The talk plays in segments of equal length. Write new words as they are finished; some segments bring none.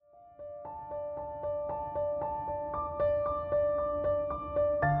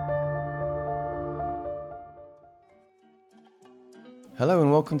Hello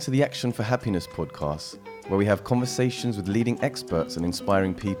and welcome to the Action for Happiness podcast, where we have conversations with leading experts and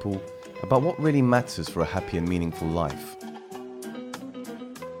inspiring people about what really matters for a happy and meaningful life.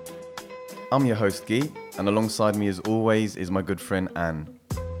 I'm your host Guy, and alongside me as always is my good friend Anne.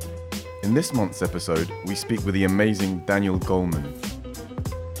 In this month's episode, we speak with the amazing Daniel Goleman.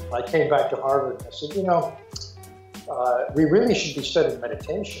 I came back to Harvard and I said, we really should be studying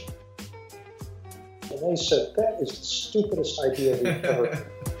meditation. And they said, that is the stupidest idea we've ever heard.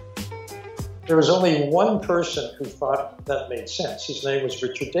 There was only one person who thought that made sense. His name was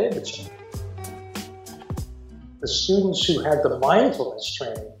Richard Davidson. The students who had the mindfulness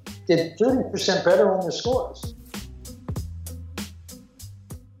training did 30% better on their scores.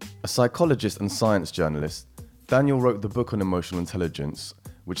 A psychologist and science journalist, Daniel wrote the book on emotional intelligence,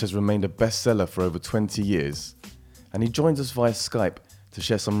 which has remained a bestseller for over 20 years. And he joins us via Skype to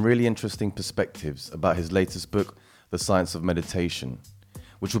share some really interesting perspectives about his latest book, The Science of Meditation,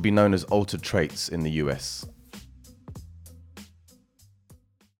 which will be known as Altered Traits in the US.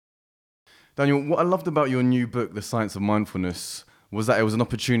 Daniel, what I loved about your new book, The Science of Mindfulness, was that it was an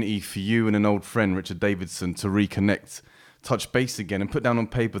opportunity for you and an old friend, Richard Davidson, to reconnect, touch base again, and put down on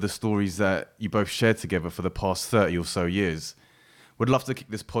paper the stories that you both shared together for the past 30 or so years. Would love to kick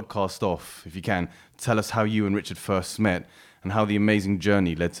this podcast off, if you can. Tell us how you and Richard first met and how the amazing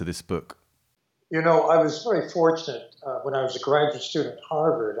journey led to this book. You know, I was very fortunate. When I was a graduate student at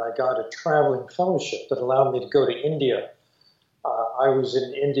Harvard, I got a traveling fellowship that allowed me to go to India. I was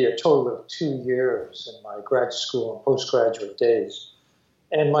in India a total of 2 years in my grad school and postgraduate days.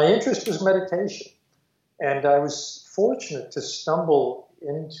 And my interest was meditation. And I was fortunate to stumble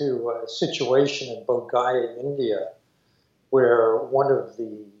into a situation in Bodh Gaya, India, where one of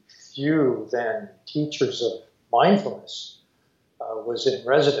the few then teachers of mindfulness was in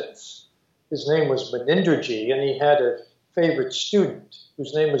residence. His name was Munindraji, and he had a favorite student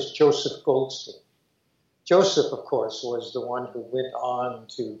whose name was Joseph Goldstein. Joseph, of course, was the one who went on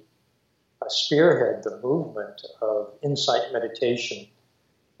to spearhead the movement of insight meditation,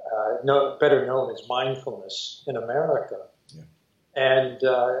 better known as mindfulness in America. Yeah. And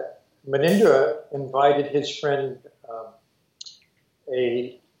Munindra invited his friend,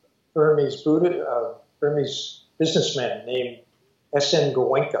 a Burmese businessman named S.N.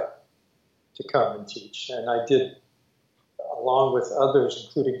 Goenka, to come and teach. And I did, along with others,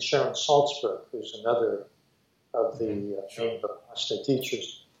 including Sharon Salzberg, who's another of the Vipassana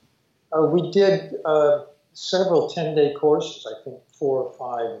teachers. We did several 10-day courses, I think 4 or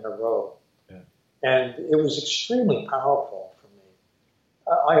 5 in a row. Yeah. And it was extremely powerful for me.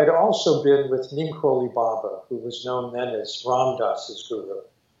 I had also been with Neem Karoli Baba, who was known then as Ram Dass's guru.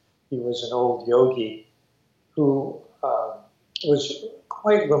 He was an old yogi who was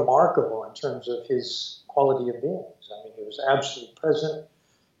quite remarkable in terms of his quality of beings. I mean, he was absolutely present.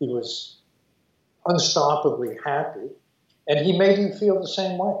 He was unstoppably happy. And he made you feel the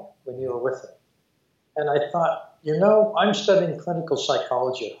same way when you were with him. And I thought, I'm studying clinical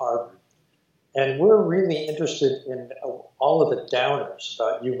psychology at Harvard. And we're really interested in all of the downers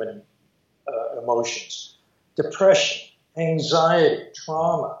about human emotions. Depression, anxiety,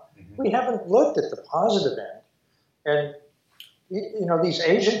 trauma. Mm-hmm. We haven't looked at the positive end. And, these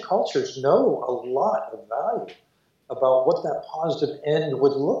Asian cultures know a lot of value about what that positive end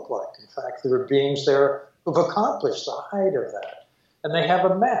would look like. In fact, there are beings there who've accomplished the height of that. And they have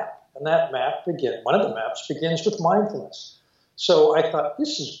a map. And that map one of the maps begins with mindfulness. So I thought,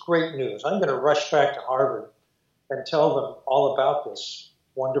 this is great news. I'm going to rush back to Harvard and tell them all about this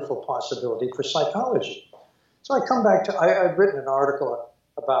wonderful possibility for psychology. So I come back I'd written an article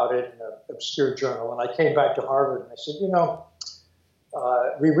about it in an obscure journal, and I came back to Harvard and I said,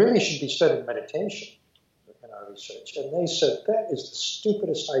 we really should be studying meditation in our research. And they said, that is the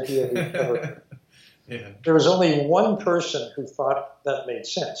stupidest idea we've ever heard. Yeah. There was only one person who thought that made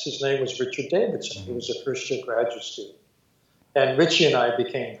sense. His name was Richard Davidson. He was a first-year graduate student. And Richie and I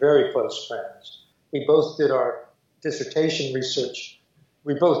became very close friends. We both did our dissertation research.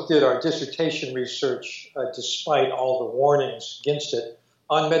 Despite all the warnings against it,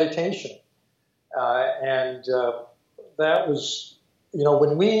 on meditation. That was,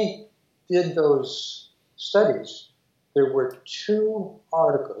 when we did those studies, there were 2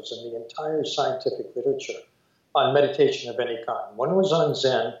 articles in the entire scientific literature on meditation of any kind. One was on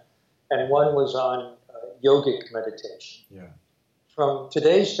Zen, and one was on yogic meditation. Yeah. From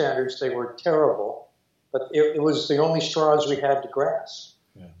today's standards, they were terrible, but it was the only straws we had to grasp.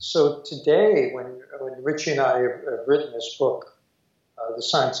 Yeah. So today, when Richie and I have written this book, The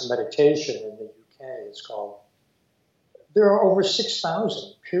Science of Meditation in the UK, it's called, there are over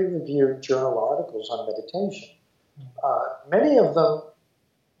 6,000 peer-reviewed journal articles on meditation. Many of them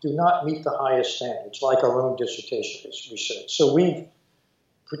do not meet the highest standards, like our own dissertation research. So we've,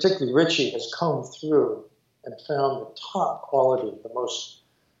 particularly Richie, has combed through and found the top quality, the most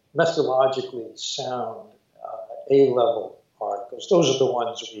methodologically sound A-level articles. Those are the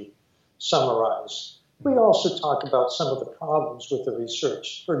ones we summarize. We also talk about some of the problems with the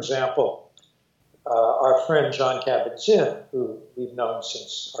research. For example, our friend Jon Kabat-Zinn, who we've known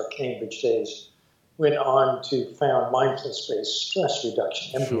since our Cambridge days, went on to found mindfulness-based stress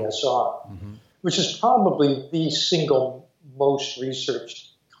reduction, MBSR, which is probably the single most researched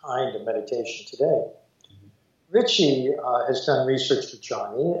kind of meditation today. Richie has done research with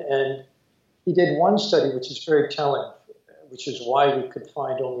Johnny, and he did one study which is very telling, which is why we could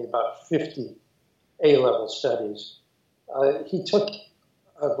find only about 50 A-level studies. He took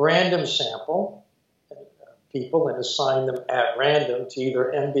a random sample of people and assigned them at random to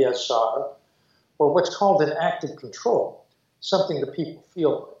either MBSR or what's called an active control, something that people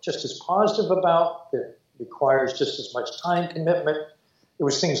feel just as positive about, that requires just as much time commitment. It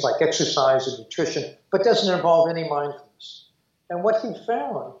was things like exercise and nutrition, but doesn't involve any mindfulness. And what he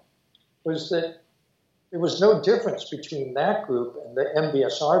found was that there was no difference between that group and the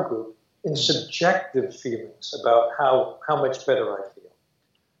MBSR group in subjective feelings about how much better I feel.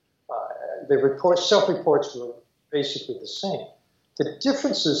 The self-reports were basically the same. The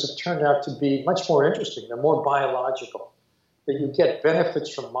differences have turned out to be much more interesting. They're more biological. That you get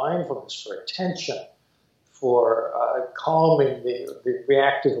benefits from mindfulness, for attention, for calming the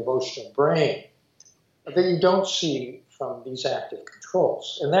reactive emotional brain that you don't see from these active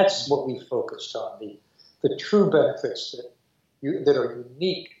controls. And that's what we focused on, the true benefits that are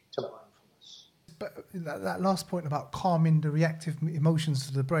unique to mindfulness. But that last point about calming the reactive emotions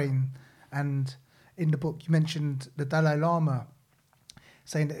to the brain, and in the book you mentioned the Dalai Lama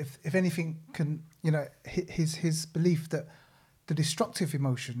saying that if anything can, his belief that the destructive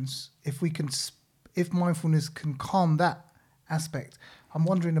emotions, if mindfulness can calm that aspect, I'm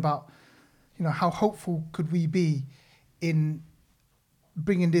wondering about, how hopeful could we be in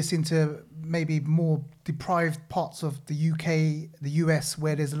bringing this into maybe more deprived parts of the UK, the US,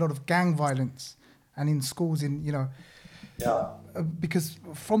 where there's a lot of gang violence, and in schools, because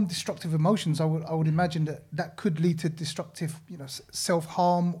from destructive emotions, I would imagine that could lead to destructive,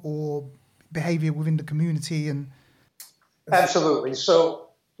 self-harm or behavior within the community. And absolutely. So,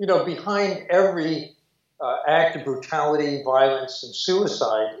 behind every act of brutality, violence, and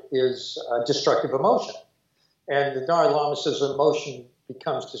suicide is destructive emotion. And the Dalai Lama says emotion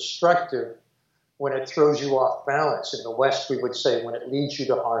becomes destructive when it throws you off balance. In the West, we would say when it leads you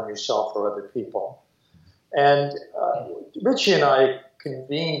to harm yourself or other people. And Richie and I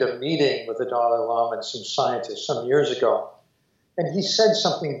convened a meeting with the Dalai Lama and some scientists some years ago. And he said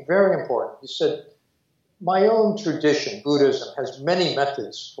something very important. He said, my own tradition, Buddhism, has many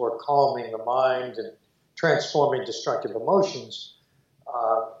methods for calming the mind and transforming destructive emotions,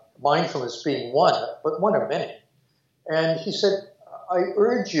 mindfulness being one, but one of many. And he said, I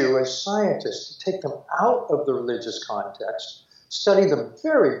urge you as scientists to take them out of the religious context, study them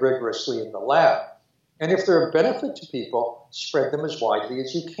very rigorously in the lab, and if they're a benefit to people, spread them as widely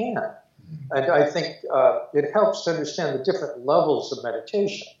as you can. And I think it helps to understand the different levels of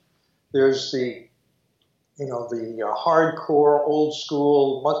meditation. There's the hardcore, old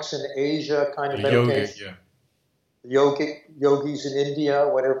school, monks in Asia kind of meditation. Yogis in India,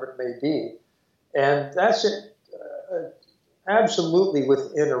 whatever it may be. And that's it, absolutely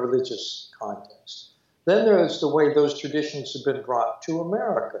within a religious context. Then there's the way those traditions have been brought to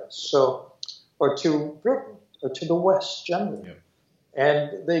America, or to Britain, or to the West generally. Yeah.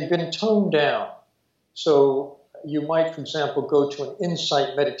 And they've been toned down. So you might, for example, go to an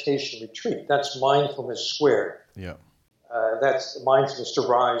insight meditation retreat. That's mindfulness squared. Yeah. That's mindfulness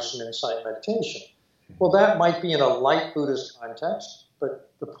derives from insight meditation. Well, that might be in a light Buddhist context, but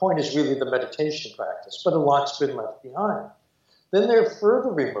the point is really the meditation practice. But a lot's been left behind. Then there are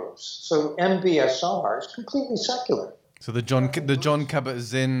further removes. So MBSR is completely secular. So the Jon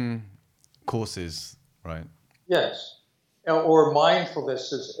Kabat-Zinn courses, right? Yes. Or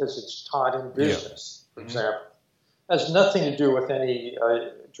mindfulness as it's taught in business, for example, has nothing to do with any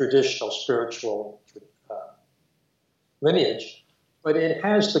traditional spiritual lineage, but it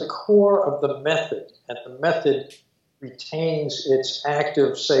has the core of the method, and the method retains its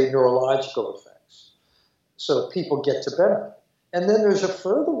active, say, neurological effects. So people get to benefit. And then there's a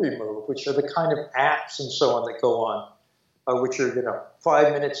further remove, which are the kind of apps and so on that go on, which are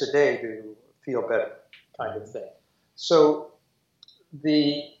 5 minutes a day to feel better kind of thing. So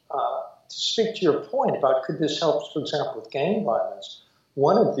to speak to your point about could this help, for example, with gang violence,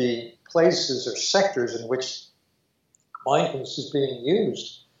 one of the places or sectors in which mindfulness is being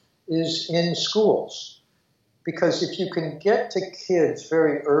used is in schools. Because if you can get to kids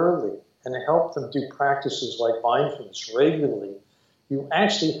very early and help them do practices like mindfulness regularly, you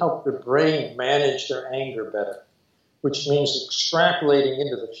actually help their brain manage their anger better, which means extrapolating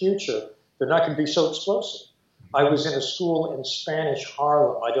into the future, they're not going to be so explosive. I was in a school in Spanish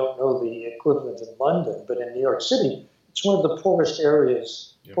Harlem. I don't know the equivalent in London, but in New York City, it's one of the poorest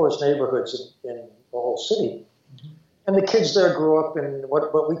areas, poorest neighborhoods in the whole city. And the kids there grew up in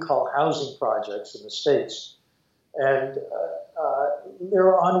what we call housing projects in the States. And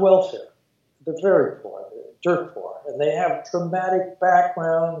they're on welfare. They're very poor, they're dirt poor. And they have traumatic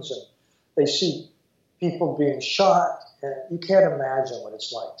backgrounds, and they see people being shot. And you can't imagine what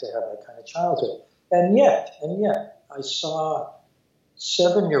it's like to have that kind of childhood. And yet, I saw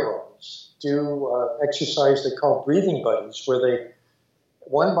 7-year-olds do exercise they call breathing buddies, where they,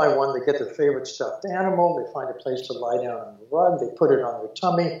 one by one, they get their favorite stuffed animal, they find a place to lie down on the rug, they put it on their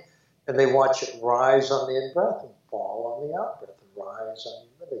tummy, and they watch it rise on the in-breath and fall on the out-breath, and rise on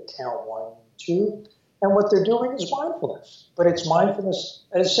the in-breath. They count 1, 2, and what they're doing is mindfulness. But it's mindfulness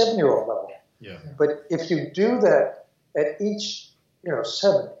at a 7-year-old level. Yeah. But if you do that at each,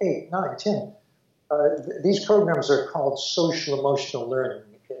 7, 8, 9, 10, these programs are called social emotional learning,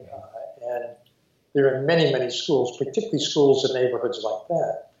 and they're in many, many schools, particularly schools in neighborhoods like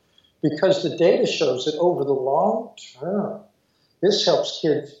that, because the data shows that over the long term, this helps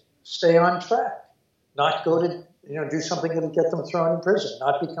kids stay on track, not go to, do something that'll get them thrown in prison,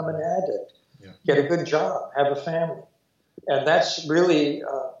 not become an addict, get a good job, have a family. And that's really,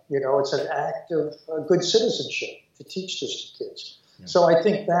 it's an act of good citizenship to teach this to kids. Yeah. So I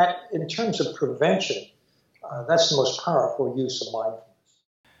think that in terms of prevention, that's the most powerful use of mindfulness.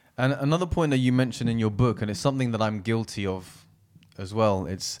 And another point that you mentioned in your book, and it's something that I'm guilty of as well,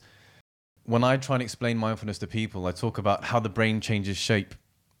 it's when I try and explain mindfulness to people, I talk about how the brain changes shape.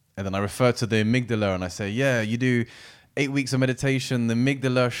 And then I refer to the amygdala and I say, you do 8 weeks of meditation, the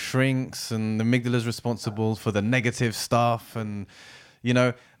amygdala shrinks and the amygdala is responsible for the negative stuff. And,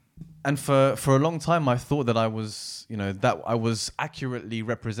 and for a long time, I thought that I was, that I was accurately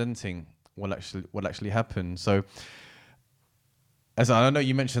representing what actually happened. So, as I know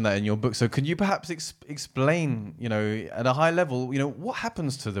you mentioned that in your book, so could you perhaps explain, at a high level, what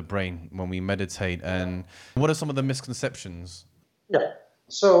happens to the brain when we meditate, and what are some of the misconceptions? Yeah.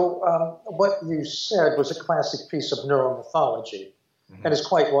 So what you said was a classic piece of neuromythology, and it's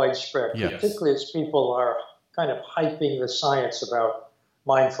quite widespread, particularly as people are kind of hyping the science about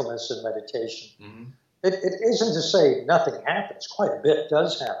mindfulness and meditation. Mm-hmm. It isn't to say nothing happens. Quite a bit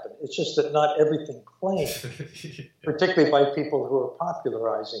does happen. It's just that not everything claimed, particularly by people who are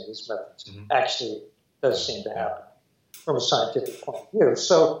popularizing these methods, actually does seem to happen from a scientific point of view.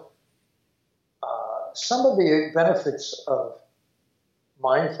 So some of the benefits of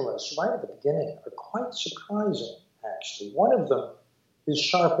mindfulness right at the beginning are quite surprising, actually. One of them is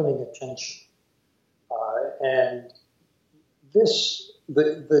sharpening attention. And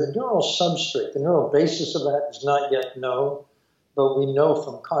the neural substrate, the neural basis of that is not yet known, but we know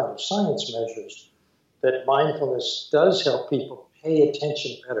from cognitive science measures that mindfulness does help people pay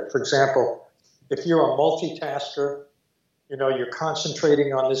attention better. For example, if you're a multitasker, you're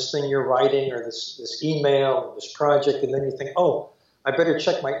concentrating on this thing you're writing or this email or this project, and then you think, I better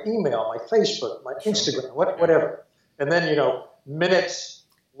check my email, my Facebook, my Instagram, whatever. And then, minutes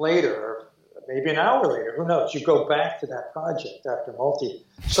later, maybe an hour later, who knows, you go back to that project after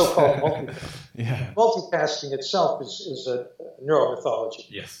so-called multitasking. Multitasking itself is a neuromythology.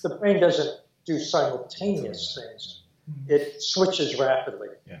 Yes. The brain doesn't do simultaneous things. It switches rapidly.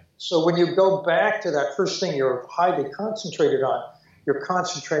 Yeah. So when you go back to that first thing you're highly concentrated on, your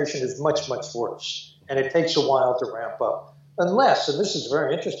concentration is much, much worse. And it takes a while to ramp up. Unless, and this is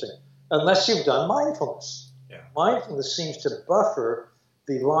very interesting, unless you've done mindfulness. Yeah. Mindfulness seems to buffer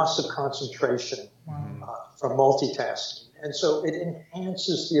the loss of concentration from multitasking. And so it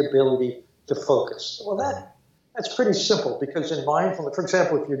enhances the ability to focus. Well, that's pretty simple, because in mindfulness, for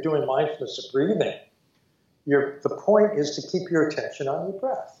example, if you're doing mindfulness of breathing, the point is to keep your attention on your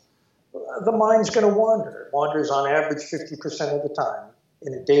breath. The mind's going to wander. It wanders on average 50% of the time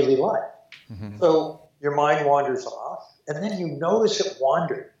in a daily life. Mm-hmm. So your mind wanders off, and then you notice it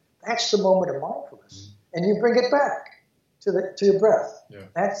wandered. That's the moment of mindfulness. And you bring it back to your breath. Yeah.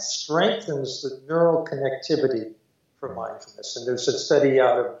 That strengthens the neural connectivity for mindfulness. And there's a study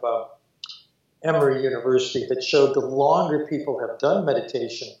out of Emory University that showed the longer people have done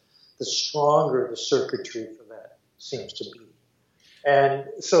meditation, the stronger the circuitry for that seems to be. And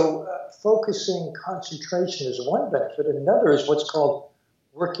so focusing concentration is one benefit. Another is what's called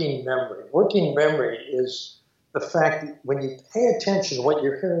working memory. Working memory is the fact that when you pay attention to what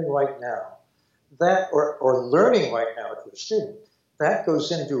you're hearing right now, that or learning right now if you're a student, that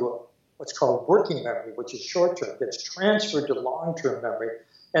goes into what's called working memory, which is short-term, gets transferred to long-term memory,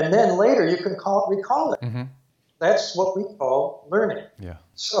 and then later you can recall it. Mm-hmm. That's what we call learning. Yeah.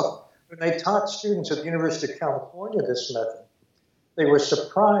 So when they taught students at the University of California this method, they were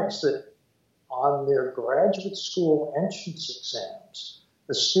surprised that on their graduate school entrance exams,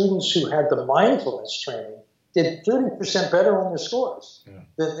 the students who had the mindfulness training did 30% better on their scores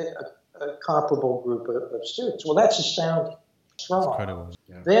than a comparable group of students. Well, that's astounding. It's wrong. Incredible.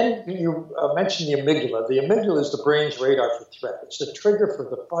 Yeah. Then you mentioned the amygdala. The amygdala is the brain's radar for threat. It's the trigger for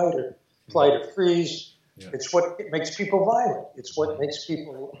the fight or flight or freeze. Yeah. It's what makes people violent. It's what makes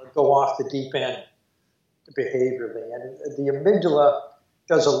people go off the deep end behaviorally. And the amygdala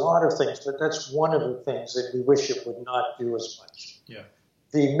does a lot of things, but that's one of the things that we wish it would not do as much. Yeah.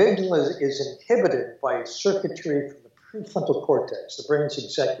 The amygdala is inhibited by circuitry from the prefrontal cortex, the brain's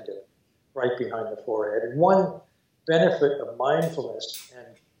executive, right behind the forehead. And one benefit of mindfulness and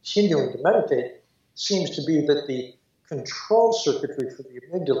continuing to meditate seems to be that the control circuitry for the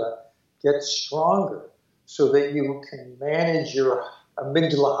amygdala gets stronger so that you can manage your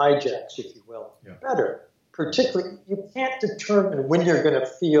amygdala hijacks, if you will, better. Particularly, you can't determine when you're going to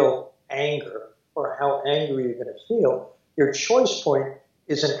feel anger or how angry you're going to feel. Your choice point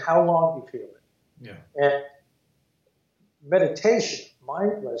is in how long you feel it. Yeah. And meditation,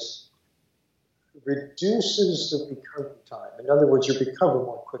 mindfulness, reduces the recovery time. In other words, you recover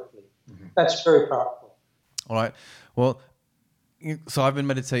more quickly. Mm-hmm. That's very powerful. All right. Well, so I've been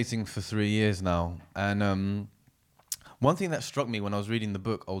meditating for 3 years now. And one thing that struck me when I was reading the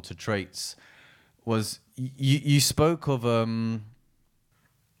book, Altered Traits, was you spoke of, when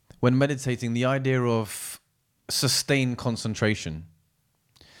meditating, the idea of sustained concentration.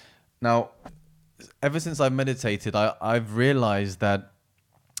 Now, ever since I've meditated, I've realized that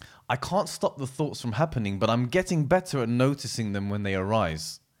I can't stop the thoughts from happening, but I'm getting better at noticing them when they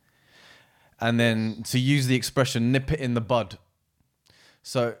arise. And then, to use the expression, nip it in the bud.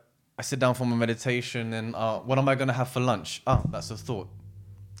 So I sit down for my meditation and what am I going to have for lunch? That's a thought.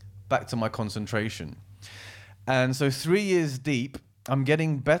 Back to my concentration. And so 3 years deep, I'm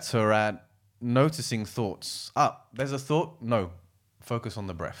getting better at noticing thoughts. There's a thought? No. Focus on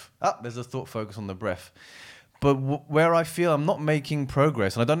the breath. There's a thought, focus on the breath. But where I feel I'm not making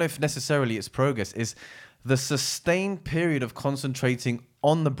progress, and I don't know if necessarily it's progress, is the sustained period of concentrating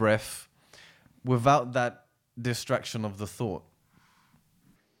on the breath without that distraction of the thought.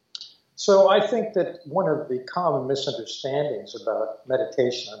 So I think that one of the common misunderstandings about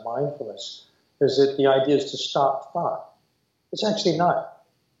meditation and mindfulness is that the idea is to stop thought. It's actually not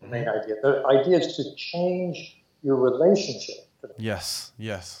the main idea. The idea is to change your relationship to the Yes,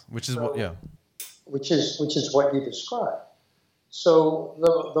 which is which is what you described. So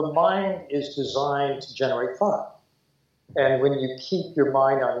the mind is designed to generate thought. And when you keep your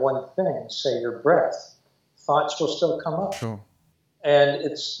mind on one thing, say your breath, thoughts will still come up. Sure. And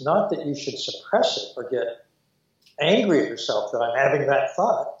it's not that you should suppress it or get angry at yourself that I'm having that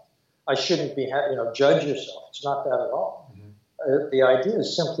thought. I shouldn't be, judge yourself. It's not that at all. Mm-hmm. The idea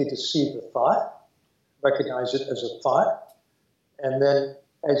is simply to see the thought, recognize it as a thought, and then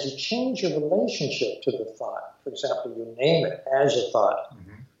as you change your relationship to the thought, for example, you name it as a thought,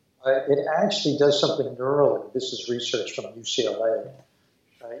 it actually does something neurally. This is research from UCLA.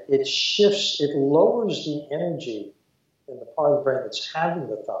 It lowers the energy in the part of the brain that's having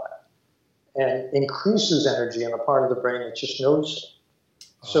the thought and increases energy in the part of the brain that's just noticing.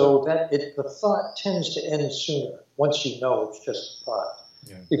 So that the thought tends to end sooner once you know it's just a thought.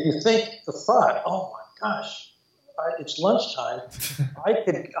 Yeah. If you think the thought, oh my gosh, it's lunchtime, I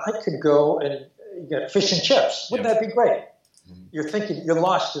could go and get fish and chips. Wouldn't that be great? You're thinking, you're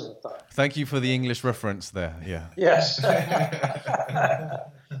lost in the thought. Thank you for the English reference there. Yeah. Yes.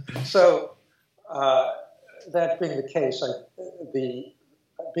 So that being the case, let me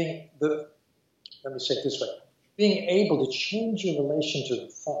say it this way. Being able to change your relation to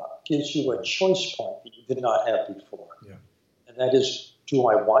the thought gives you a choice point that you did not have before. Yeah. And that is, do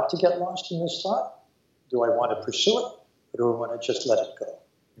I want to get lost in this thought? Do I want to pursue it? Or do I want to just let it go?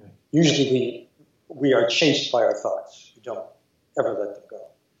 Yeah. Usually we are chased by our thoughts. We don't ever let them go.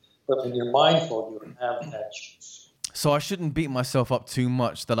 But when you're mindful, you have that choice. So I shouldn't beat myself up too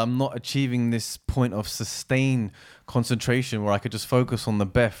much that I'm not achieving this point of sustained concentration where I could just focus on the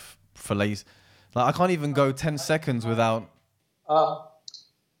breath for lazy. Like I can't even go 10 seconds without. I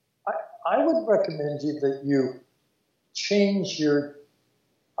would recommend you that you change your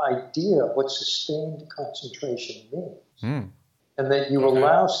idea of what sustained concentration means. And that you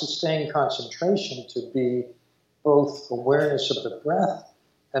allow sustained concentration to be both awareness of the breath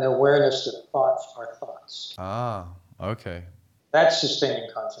and awareness that thoughts are thoughts. Ah, okay. That's sustaining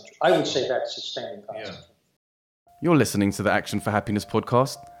concentration. I would say that's sustaining concentration. You're listening to the Action for Happiness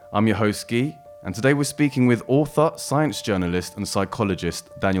podcast. I'm your host, Guy, and today we're speaking with author, science journalist, and psychologist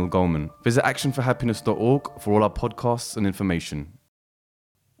Daniel Goleman. Visit actionforhappiness.org for all our podcasts and information.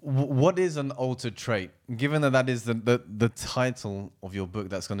 What is an altered trait? Given that is the title of your book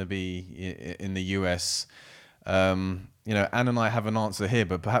that's going to be in the US, Anne and I have an answer here,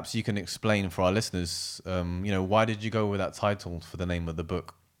 but perhaps you can explain for our listeners, why did you go with that title for the name of the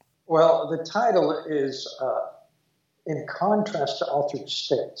book? Well, the title is in contrast to altered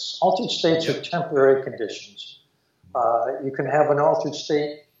states. Altered states are temporary conditions. You can have an altered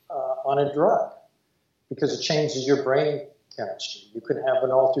state on a drug because it changes your brain chemistry. You can have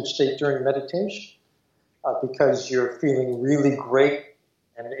an altered state during meditation because you're feeling really great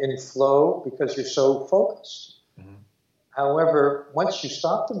and in flow because you're so focused. Mm-hmm. However, once you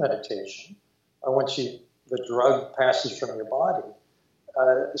stop the meditation, or once the drug passes from your body,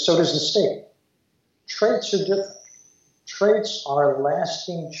 so does the state. Traits are different. Traits are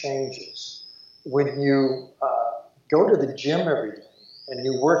lasting changes. When you go to the gym every day and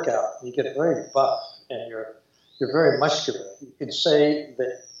you work out, you get very buff and you're very muscular. You could say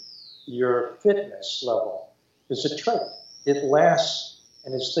that your fitness level is a trait. It lasts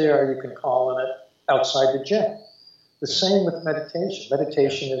and it's there. You can call on it outside the gym. The same with meditation.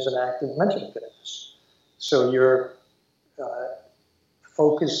 Meditation is an act of mental fitness. So you're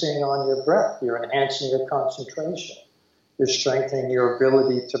focusing on your breath. You're enhancing your concentration. You're strengthening your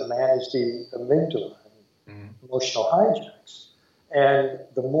ability to manage the amygdala and emotional hijacks. And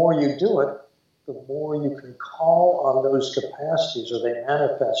the more you do it, the more you can call on those capacities, or they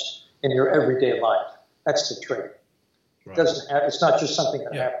manifest in your everyday life. That's the trait. Right. It's not just something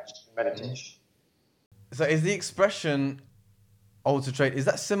that happens in meditation. So is the expression altered trait, is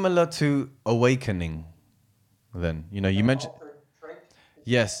that similar to awakening then? You mentioned...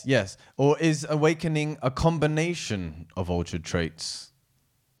 Yes. Or is awakening a combination of altered traits?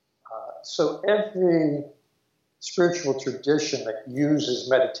 So every spiritual tradition that uses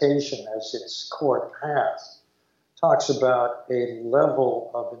meditation as its core path talks about a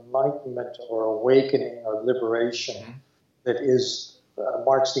level of enlightenment or awakening or liberation that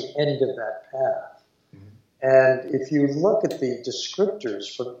marks the end of that path. And if you look at the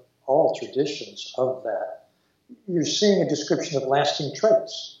descriptors for all traditions of that, you're seeing a description of lasting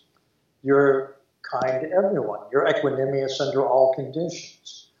traits. You're kind to everyone. You're equanimous under all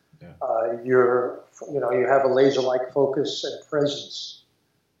conditions. Yeah. You have a laser-like focus and presence.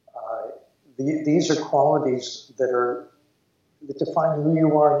 These are qualities that define who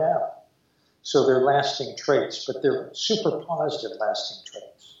you are now. So they're lasting traits, but they're super positive lasting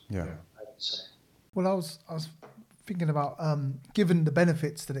traits. Yeah, I would say. Well, I was thinking about given the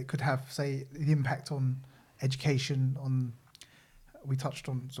benefits that it could have, say the impact on education, we touched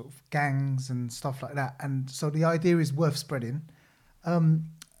on sort of gangs and stuff like that, and so the idea is worth spreading.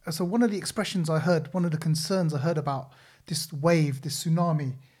 So one of the expressions I heard, one of the concerns I heard about this wave, this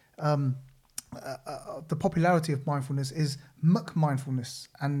tsunami, the popularity of mindfulness is muck mindfulness,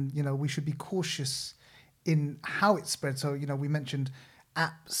 and we should be cautious in how it spreads. So we mentioned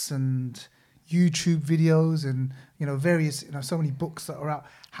apps and YouTube videos and various so many books that are out.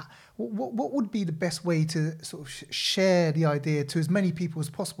 What would be the best way to sort of share the idea to as many people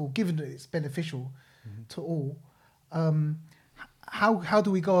as possible, given that it's beneficial to all? How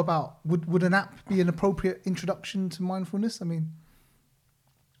do we go about? Would an app be an appropriate introduction to mindfulness? I mean,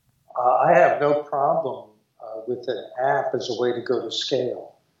 I have no problem with an app as a way to go to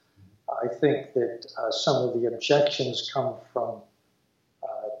scale. I think that some of the objections come from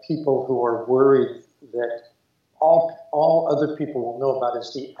people who are worried that all other people will know about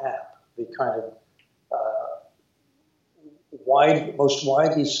is the app, the kind of most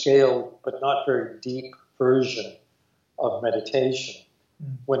widely scaled but not very deep version of meditation,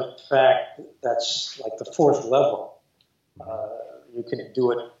 when in fact that's like the fourth level. You can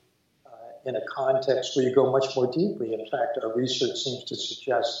do it in a context where you go much more deeply. In fact, our research seems to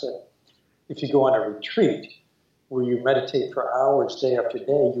suggest that if you go on a retreat where you meditate for hours day after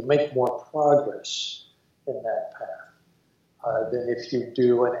day, you make more progress in that path than if you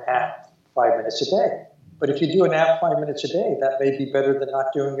do an app 5 minutes a day. But if you do an app 5 minutes a day, that may be better than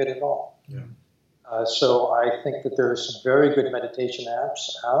not doing it at all. Yeah. So I think that there are some very good meditation apps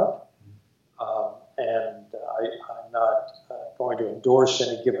out, and I'm not going to endorse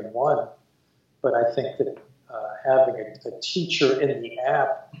any given one, but I think that having a teacher in the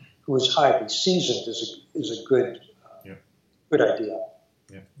app who is highly seasoned is a good idea.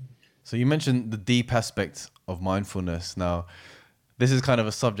 Yeah. So you mentioned the deep aspect of mindfulness. Now, this is kind of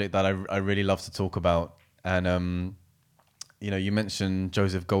a subject that I really love to talk about. And, you mentioned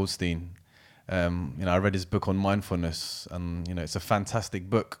Joseph Goldstein. I read his book on mindfulness, and, it's a fantastic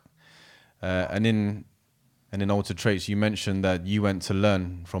book. And in Altered Traits, you mentioned that you went to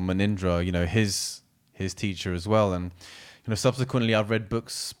learn from Manindra, his teacher as well. And, subsequently I've read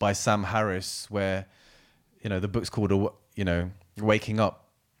books by Sam Harris where, the book's called, Waking Up.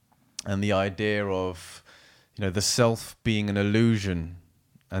 And the idea of, the self being an illusion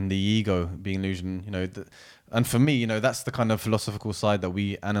and the ego being an illusion, and for me, that's the kind of philosophical side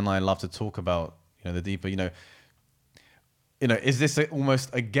that Anne and I love to talk about, the deeper, is this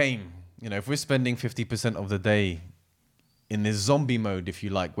almost a game? If we're spending 50% of the day in this zombie mode, if you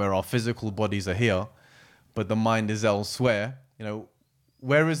like, where our physical bodies are here, but the mind is elsewhere,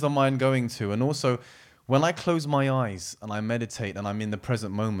 where is the mind going to? And also, when I close my eyes and I meditate and I'm in the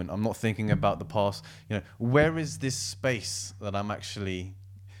present moment, I'm not thinking about the past, where is this space that I'm actually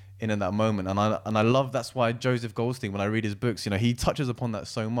in that moment? And I love, that's why Joseph Goldstein, when I read his books, he touches upon that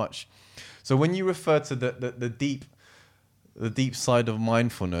so much. So when you refer to the deep side of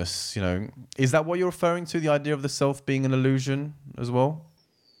mindfulness, is that what you're referring to, the idea of the self being an illusion as well?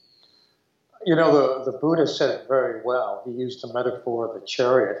 The Buddha said it very well. He used the metaphor of a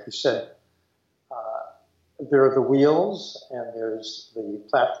chariot. He said, there are the wheels, and there's the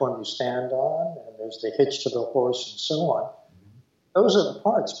platform you stand on, and there's the hitch to the horse, and so on. Those are the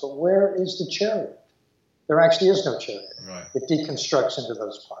parts, but where is the chariot? There actually is no chariot. Right. It deconstructs into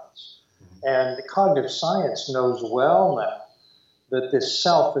those parts. And the cognitive science knows well now that this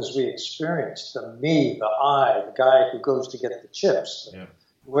self as we experience, the me, the I, the guy who goes to get the chips,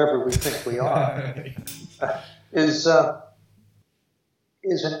 whoever we think we are, is an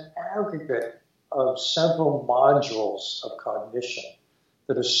aggregate of several modules of cognition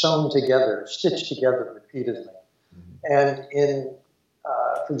that are sewn together, stitched together repeatedly. And in,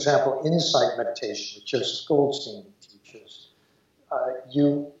 for example, insight meditation, which Joseph Goldstein teaches,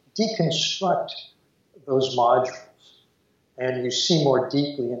 you deconstruct those modules and you see more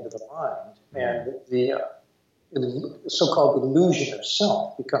deeply into the mind, and the so-called illusion of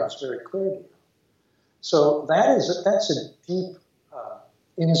self becomes very clear to you. So that's a deep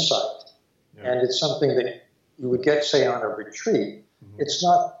insight. And it's something that you would get, say, on a retreat. It's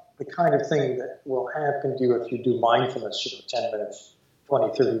not the kind of thing that will happen to you if you do mindfulness, 10 minutes,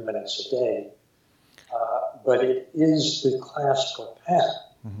 20, 30 minutes a day. But it is the classical path,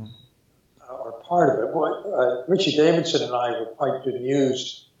 or part of it. Richie Davidson and I were quite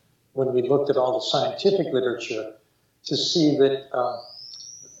bemused when we looked at all the scientific literature to see that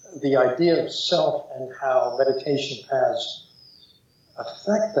the idea of self and how meditation paths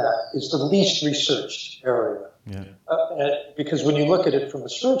affect that is the least researched area. Because when you look at it from a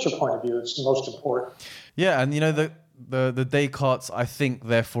spiritual point of view, it's the most important. Yeah, and the Descartes, I think,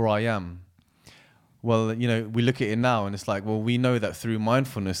 therefore I am. Well, we look at it now and it's like, well, we know that through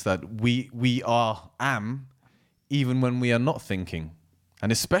mindfulness that we am even when we are not thinking.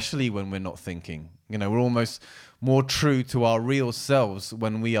 And especially when we're not thinking. We're almost more true to our real selves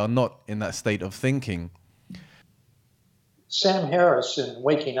when we are not in that state of thinking. Sam Harris in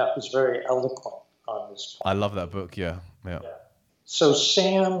Waking Up is very eloquent on this point. I love that book, yeah. So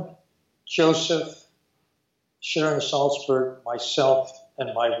Sam, Joseph, Sharon Salzberg, myself,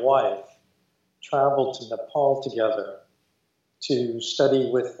 and my wife traveled to Nepal together to study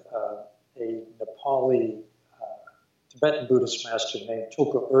with a Nepali Tibetan Buddhist master named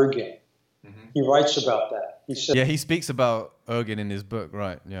Tulku Urgyen. He writes about that. He said, he speaks about Urgyen in his book,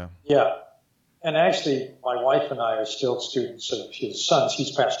 right? Yeah. And actually, my wife and I are still students of his sons.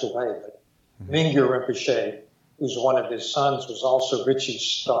 He's passed away, but Mingyur Rinpoche, who's one of his sons, was also Richie's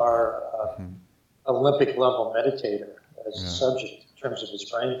star Olympic-level meditator as a subject in terms of his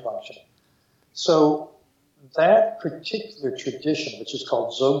brain function. So that particular tradition, which is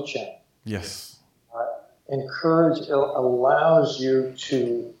called Dzogchen, allows you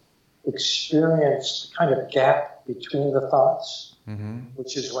to experience the kind of gap between the thoughts,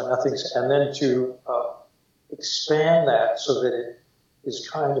 which is when nothing's, and then to expand that so that it is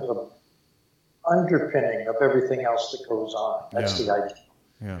kind of an underpinning of everything else that goes on. That's the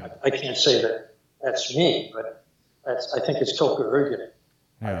idea. I can't say that that's me, but I think it's Tulku Urgyen.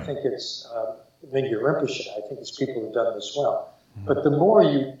 I think it's Mingyur Rinpoche. I think it's people who've done this well. But the more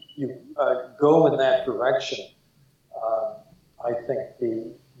you go in that direction, I think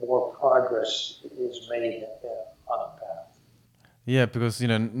the more progress is made on the path. Yeah, because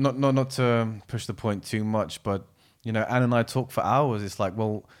not to push the point too much, but Anne and I talk for hours. It's like,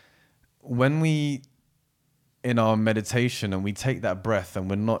 well, when we in our meditation and we take that breath and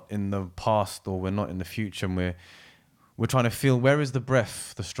we're not in the past or we're not in the future, and we're trying to feel where is the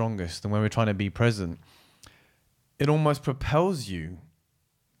breath the strongest, and when we're trying to be present, it almost propels you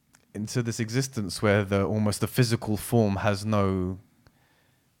into this existence where almost the physical form has no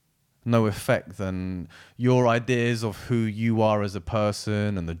effect, and your ideas of who you are as a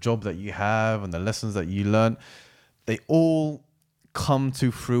person and the job that you have and the lessons that you learn, they all come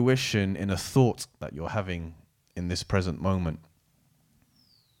to fruition in a thought that you're having in this present moment.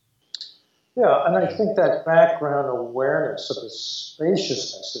 Yeah, and I think that background awareness of the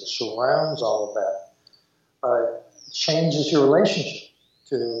spaciousness that surrounds all of that changes your relationship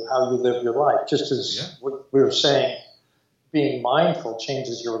to how you live your life. Just as what we were saying, being mindful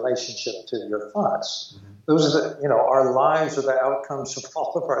changes your relationship to your thoughts. Mm-hmm. Those are our lives are the outcomes of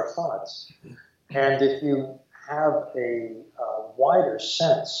all of our thoughts. And if you have a wider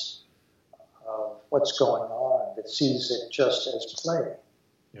sense of what's going on, that sees it just as play,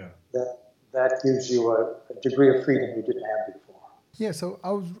 that gives you a degree of freedom you didn't have before. Yeah, so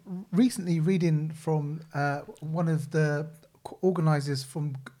I was recently reading from one of the organizers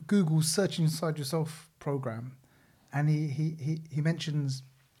from Google's Search Inside Yourself program, and he mentions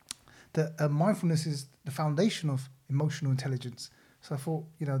that mindfulness is the foundation of emotional intelligence. So I thought,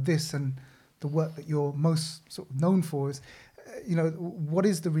 this and the work that you're most sort of known for is, what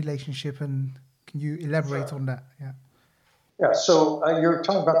is the relationship, and can you elaborate on that? Yeah. Yeah, so you're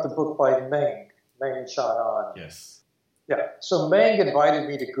talking about the book by Meng Chang. Yes. Yeah, so Meng invited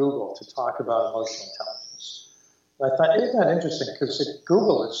me to Google to talk about emotional intelligence. And I thought, isn't that interesting? Because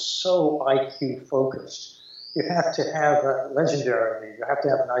Google is so IQ focused. You have to have, legendarily, you have to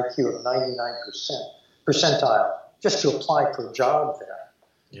have an IQ of 99% just to apply for a job there.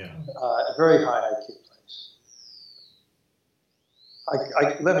 Yeah. A very high IQ place.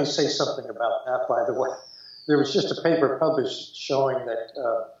 Let me say something about that, by the way. There was just a paper published showing that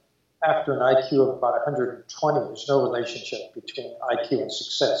after an IQ of about 120, there's no relationship between IQ and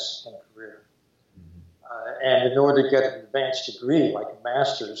success in a career. And in order to get an advanced degree, like a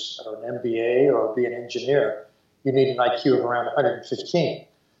master's or an MBA or be an engineer, you need an IQ of around 115.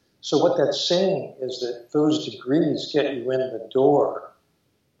 So what that's saying is that those degrees get you in the door,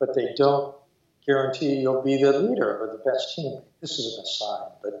 but they don't guarantee you'll be the leader or the best teammate. This is an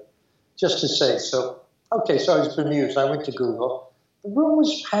aside, but just to say, so I was bemused. I went to Google. The room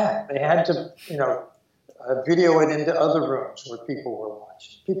was packed. They had to, video it into other rooms where people were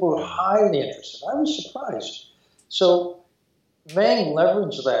watching. People were highly interested. I was surprised. So Meng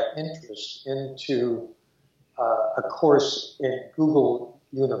leveraged that interest into a course in Google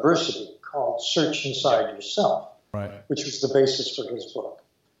University called Search Inside Yourself, which was the basis for his book.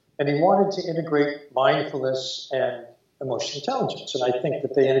 And he wanted to integrate mindfulness and emotional intelligence. And I think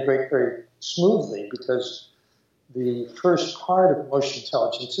that they integrate very smoothly because the first part of emotional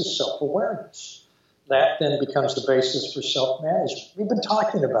intelligence is self-awareness. That then becomes the basis for self-management. We've been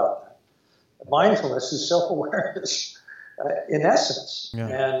talking about that. Mindfulness is self-awareness in essence. Yeah.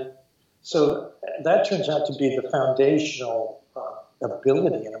 And so that turns out to be the foundational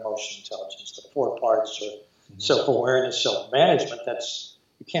ability in emotional intelligence. The four parts are self-awareness, self-management.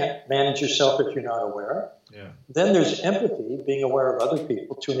 You can't manage yourself if you're not aware. Yeah. Then there's empathy, being aware of other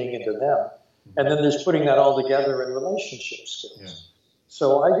people, tuning into them. And then there's putting that all together in relationship skills. Yeah.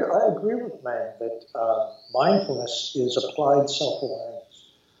 So I agree with Meng that mindfulness is applied self-awareness,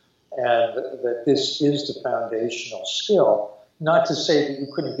 and that this is the foundational skill. Not to say that you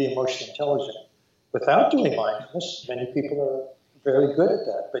couldn't be emotionally intelligent without doing mindfulness. Many people are very good at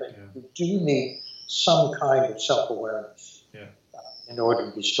that, but you do need some kind of self-awareness in order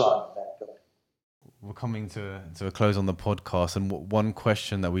to be strong in that ability. We're coming to a close on the podcast, and one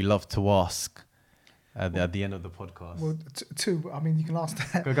question that we love to ask at the end of the podcast. Well, two. I mean, you can ask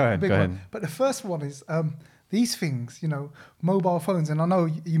that. Go ahead. But the first one is these things, mobile phones. And I know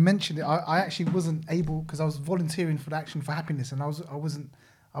you mentioned it. I actually wasn't able, because I was volunteering for the Action for Happiness, and I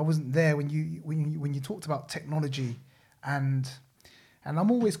wasn't there when you talked about technology, and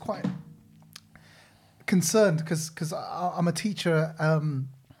I'm always quite concerned because I'm a teacher.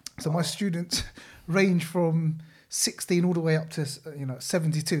 So my students range from 16 all the way up to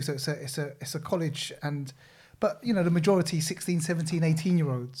 72. So it's a college, but the majority 16, 17,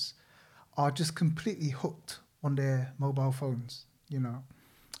 18-year-olds are just completely hooked on their mobile phones, and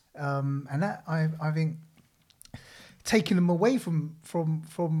that I think taking them away from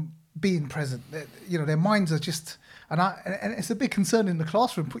being present. Their minds are just, and it's a big concern in the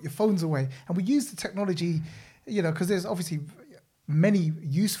classroom. Put your phones away, and we use the technology, because there's obviously many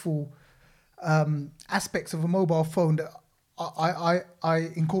useful aspects of a mobile phone that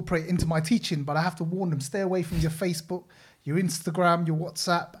I incorporate into my teaching, but I have to warn them, stay away from your Facebook, your Instagram, your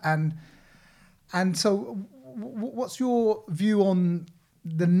WhatsApp, and so what's your view on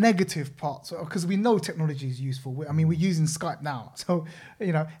the negative parts? Because we know technology is useful. We're using Skype now, so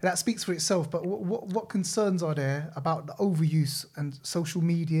that speaks for itself. But what concerns are there about the overuse and social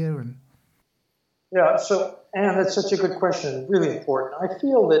media and? Yeah, so Anne, that's such a good question, really important. I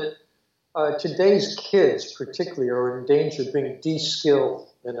feel that today's kids, particularly, are in danger of being de-skilled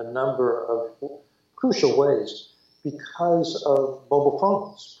in a number of crucial ways because of mobile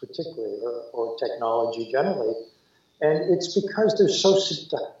phones, particularly, or technology generally. And it's because they're so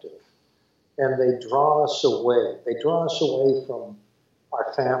seductive, and they draw us away. They draw us away from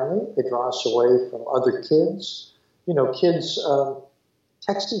our family. They draw us away from other kids. Kids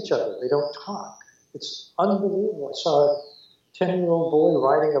text each other. They don't talk. It's unbelievable. I saw a 10-year-old boy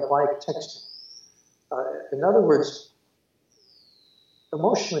riding a bike texting. In other words,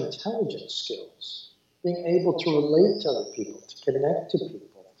 emotional intelligence skills, being able to relate to other people, to connect to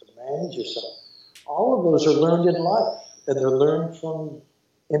people, to manage yourself, all of those are learned in life, and they're learned from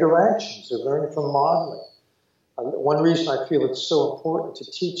interactions, they're learned from modeling. One reason I feel it's so important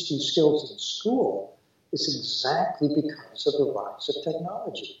to teach these skills in school is exactly because of the rise of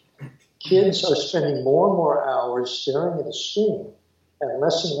technology. Kids are spending more and more hours staring at a screen and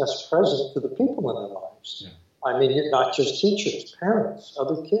less present to the people in their lives. Yeah. Not just teachers, parents,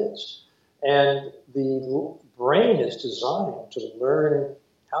 other kids. And the brain is designed to learn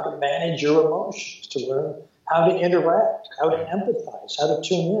how to manage your emotions, to learn how to interact, how to empathize, how to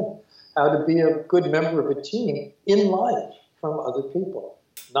tune in, how to be a good member of a team in life from other people,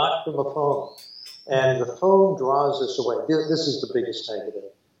 not from a phone. And the phone draws us away. This is the biggest negative.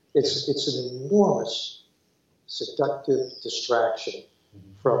 It's an enormous seductive distraction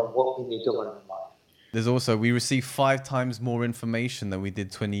from what we need to learn in life. There's also, we receive 5 times more information than we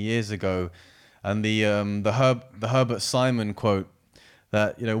did 20 years ago. And the Herbert Simon quote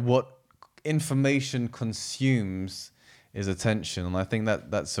that, what information consumes is attention. And I think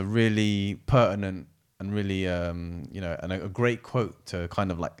that's a really pertinent and really, and a great quote to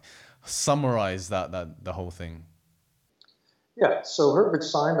kind of like summarize the whole thing. Yeah, so Herbert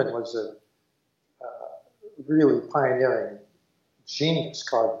Simon was a really pioneering genius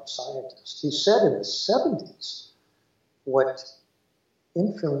cognitive scientist. He said in the 70s, what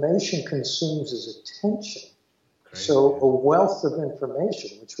information consumes is attention. Crazy. So a wealth of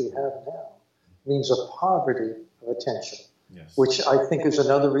information, which we have now, means a poverty of attention, yes. Which I think is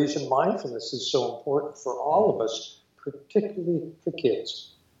another reason mindfulness is so important for all of us, particularly for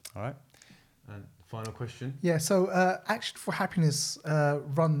kids. All right. And final question. Yeah, so Action for Happiness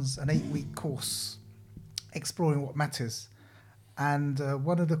runs an 8-week course exploring what matters. And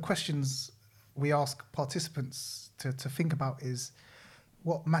one of the questions we ask participants to think about is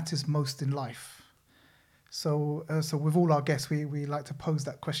what matters most in life. So with all our guests, we like to pose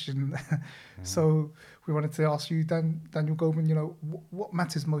that question. So we wanted to ask you, Daniel Goleman, what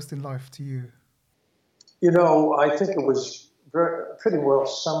matters most in life to you? I think it was pretty well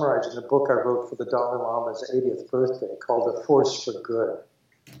summarized in the book I wrote for the Dalai Lama's 80th birthday called A Force for Good.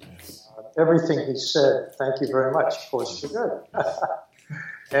 Yes. Everything he said, thank you very much, Force for Good.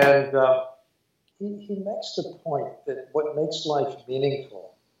 And he makes the point that what makes life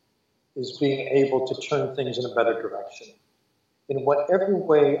meaningful is being able to turn things in a better direction. In whatever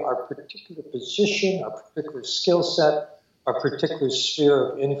way our particular position, our particular skill set, our particular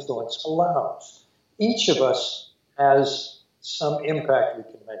sphere of influence allows. Each of us has some impact we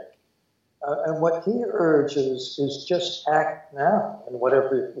can make. And what he urges is just act now in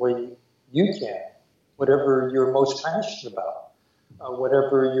whatever way you can, whatever you're most passionate about,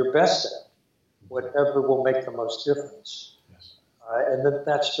 whatever you're best at, whatever will make the most difference. Yes. And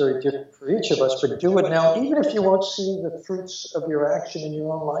that's very different for each of us, but do it now, even if you won't see the fruits of your action in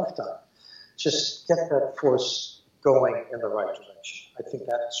your own lifetime. Just get that force going in the right direction. I think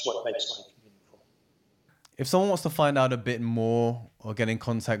that's what makes life meaningful. If someone wants to find out a bit more or get in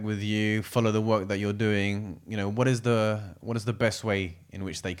contact with you, follow the work that you're doing, what is the best way in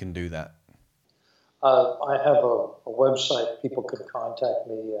which they can do that? I have a website people can contact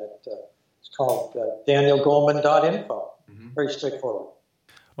me at. It's called danielgoleman.info. Mm-hmm. Very straightforward.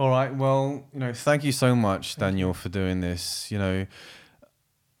 All right. Well, thank you so much, Daniel, for doing this. I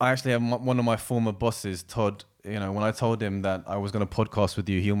actually have one of my former bosses, Todd. When I told him that I was going to podcast with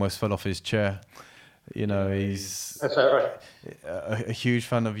you, he almost fell off his chair. He's that's right. a huge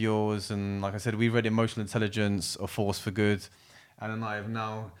fan of yours, and like I said, we read Emotional Intelligence, A Force for Good, and I have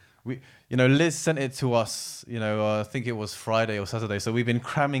now. Liz sent it to us, I think it was Friday or Saturday. So we've been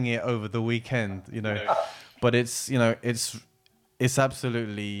cramming it over the weekend, but it's It's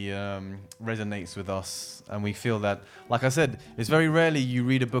absolutely resonates with us, and we feel that, like I said, it's very rarely you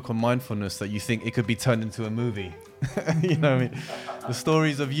read a book on mindfulness that you think it could be turned into a movie. You know what I mean? The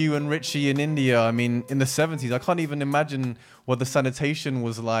stories of you and Richie in India, I mean, in the 70s, I can't even imagine what the sanitation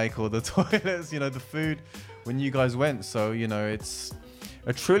was like, or the toilets, you know, the food when you guys went. So, you know, it's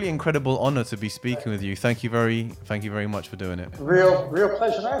a truly incredible honor to be speaking with you. Thank you very much for doing it. Real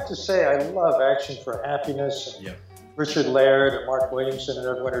pleasure. And I have to say, I love Action for Happiness. And Richard Laird and Mark Williamson and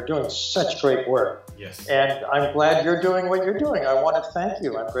everyone are doing such great work. Yes. And I'm glad you're doing what you're doing. I want to thank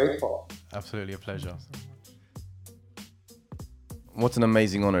you. I'm grateful. Absolutely a pleasure. What an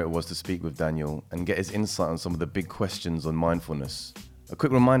amazing honor it was to speak with Daniel and get his insight on some of the big questions on mindfulness. A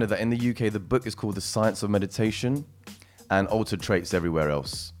quick reminder that in the UK, the book is called The Science of Meditation and Altered Traits everywhere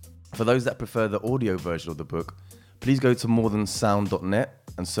else. For those that prefer the audio version of the book, please go to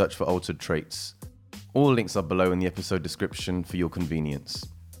morethansound.net and search for Altered Traits. All links are below in the episode description for your convenience.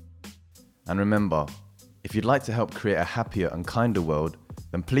 And remember, if you'd like to help create a happier and kinder world,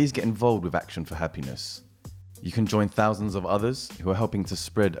 then please get involved with Action for Happiness. You can join thousands of others who are helping to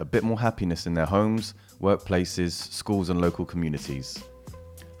spread a bit more happiness in their homes, workplaces, schools and local communities.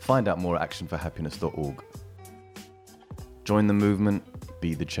 Find out more at actionforhappiness.org. Join the movement,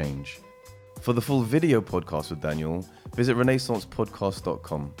 be the change. For the full video podcast with Daniel, visit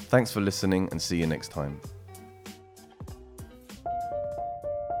renaissancepodcast.com. Thanks for listening and see you next time.